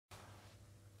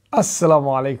Assalamu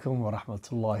alaikum wa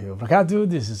rahmatullahi wa barakatuh.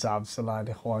 This is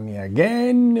Absalan Ikhwani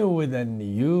again with a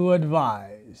new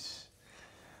advice.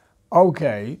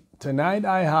 Okay, tonight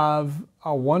I have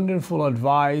a wonderful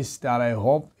advice that I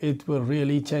hope it will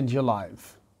really change your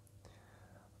life.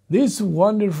 This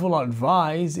wonderful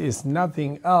advice is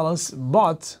nothing else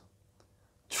but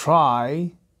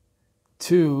try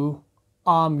to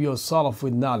arm yourself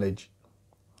with knowledge,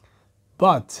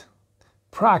 but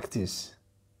practice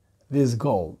this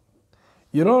goal.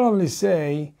 You don't only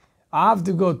say, I have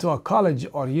to go to a college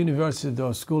or university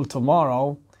or school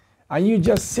tomorrow, and you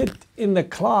just sit in the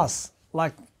class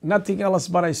like nothing else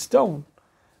but a stone.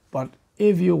 But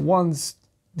if you want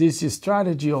this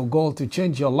strategy or goal to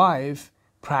change your life,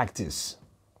 practice.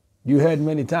 You heard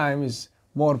many times,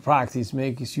 more practice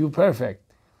makes you perfect.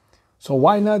 So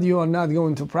why not you are not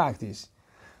going to practice?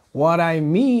 What I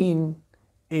mean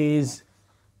is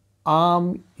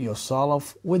arm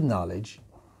yourself with knowledge.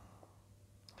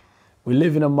 We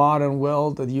live in a modern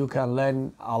world that you can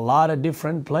learn a lot of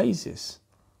different places.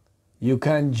 You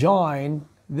can join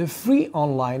the free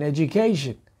online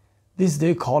education. This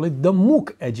they call it the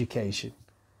MOOC education.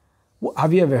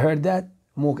 Have you ever heard that?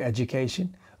 MOOC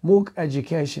education? MOOC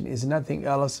education is nothing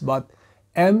else but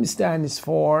M stands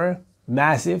for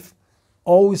massive,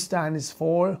 O stands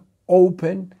for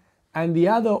open, and the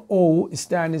other O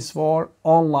stands for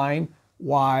online,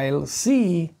 while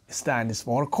C stands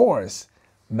for course.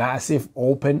 Massive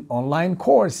open online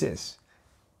courses.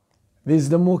 This is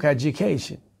the MOOC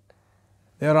education.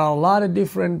 There are a lot of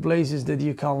different places that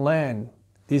you can learn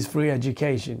this free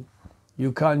education.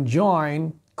 You can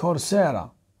join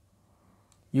Coursera.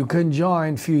 You can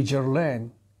join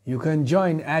FutureLearn. You can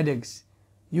join edX.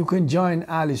 You can join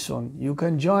Allison. You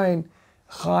can join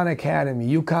Khan Academy.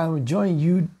 You can join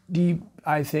UD,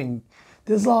 I think.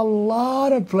 There's a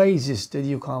lot of places that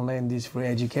you can learn this free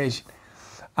education.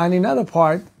 And in other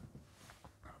part,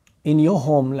 in your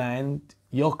homeland,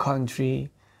 your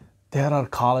country, there are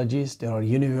colleges, there are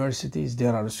universities,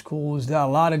 there are schools, there are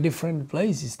a lot of different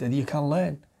places that you can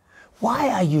learn. Why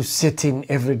are you sitting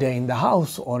every day in the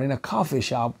house or in a coffee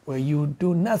shop where you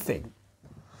do nothing?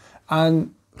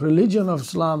 And religion of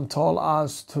Islam told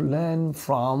us to learn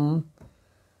from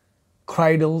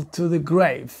cradle to the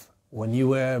grave. When you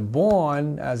were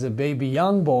born as a baby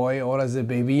young boy or as a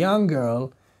baby young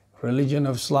girl, religion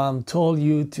of Islam told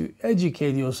you to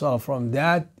educate yourself from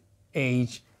that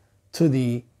age to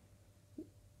the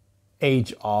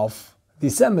age of the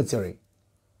cemetery.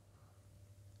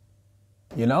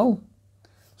 You know?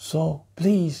 So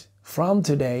please, from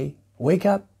today, wake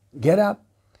up, get up,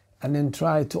 and then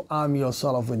try to arm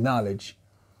yourself with knowledge.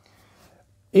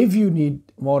 If you need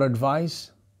more advice,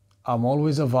 I'm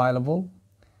always available.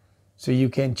 So you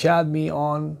can chat me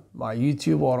on my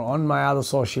YouTube or on my other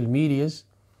social medias.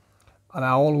 And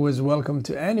I always welcome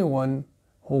to anyone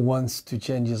who wants to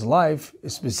change his life,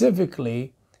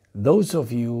 specifically those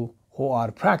of you who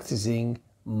are practicing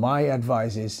my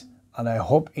advices. And I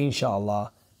hope,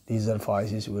 inshallah, these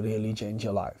advices will really change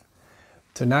your life.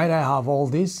 Tonight I have all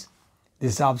this.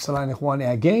 This is Absalan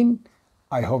Ikhwani again.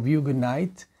 I hope you good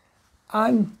night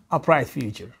and a bright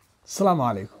future.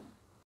 Assalamu alaikum.